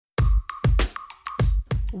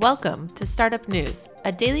Welcome to Startup News,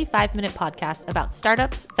 a daily 5-minute podcast about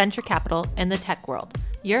startups, venture capital, and the tech world.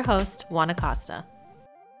 Your host, Juan Acosta.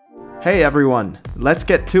 Hey everyone, let's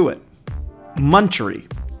get to it. Munchery,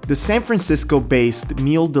 the San Francisco-based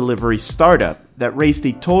meal delivery startup that raised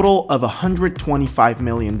a total of $125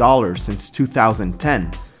 million since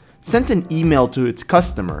 2010, sent an email to its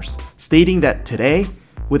customers stating that today,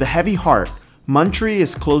 with a heavy heart, Munchery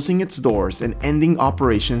is closing its doors and ending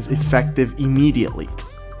operations effective immediately.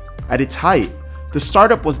 At its height, the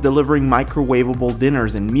startup was delivering microwavable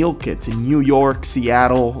dinners and meal kits in New York,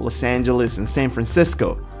 Seattle, Los Angeles, and San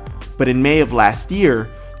Francisco. But in May of last year,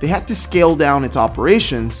 they had to scale down its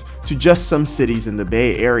operations to just some cities in the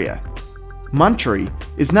Bay Area. Munchery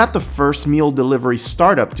is not the first meal delivery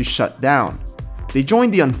startup to shut down. They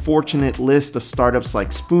joined the unfortunate list of startups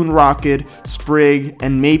like SpoonRocket, Sprig,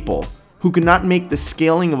 and Maple, who could not make the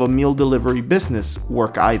scaling of a meal delivery business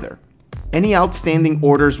work either. Any outstanding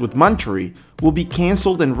orders with Munchery will be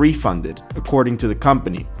canceled and refunded, according to the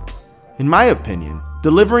company. In my opinion,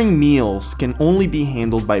 delivering meals can only be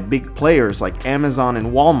handled by big players like Amazon and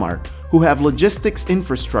Walmart, who have logistics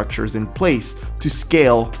infrastructures in place to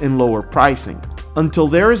scale and lower pricing. Until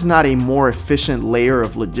there is not a more efficient layer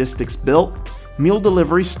of logistics built, meal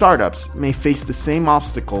delivery startups may face the same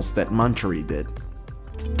obstacles that Munchery did.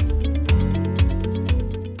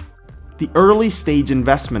 The early-stage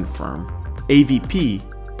investment firm, AVP,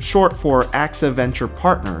 short for AXA Venture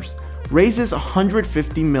Partners, raises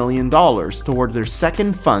 $150 million toward their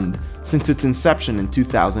second fund since its inception in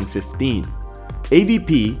 2015.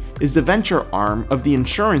 AVP is the venture arm of the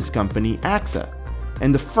insurance company AXA,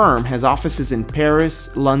 and the firm has offices in Paris,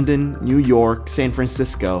 London, New York, San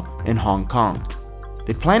Francisco, and Hong Kong.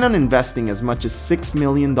 They plan on investing as much as $6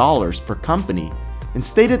 million per company, and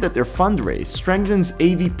stated that their fundraise strengthens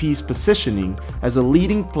AVP's positioning as a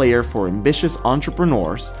leading player for ambitious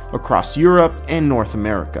entrepreneurs across Europe and North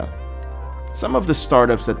America. Some of the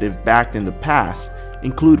startups that they've backed in the past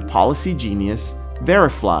include Policy Genius,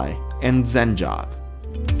 Verifly, and ZenJob.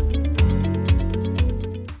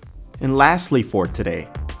 And lastly for today,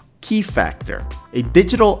 Keyfactor, a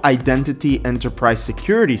digital identity enterprise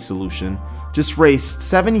security solution, just raised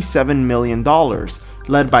 $77 million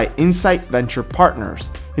led by Insight Venture Partners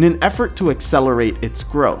in an effort to accelerate its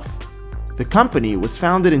growth. The company was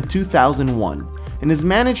founded in 2001 and has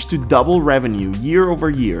managed to double revenue year over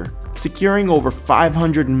year, securing over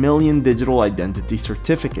 500 million digital identity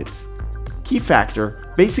certificates.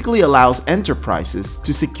 Keyfactor basically allows enterprises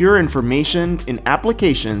to secure information in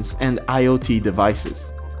applications and IoT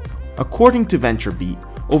devices. According to VentureBeat,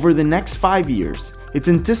 over the next 5 years, it's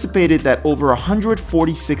anticipated that over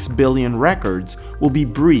 146 billion records will be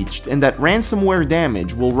breached and that ransomware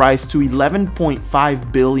damage will rise to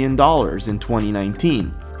 $11.5 billion in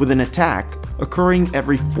 2019, with an attack occurring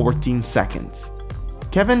every 14 seconds.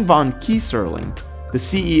 Kevin von Kieserling, the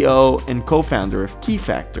CEO and co-founder of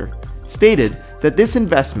Keyfactor, stated that this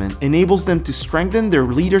investment enables them to strengthen their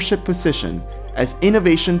leadership position as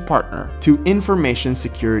innovation partner to information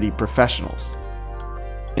security professionals.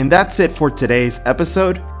 And that's it for today's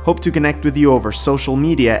episode. Hope to connect with you over social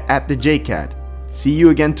media at the JCAT. See you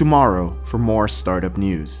again tomorrow for more startup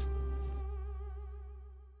news.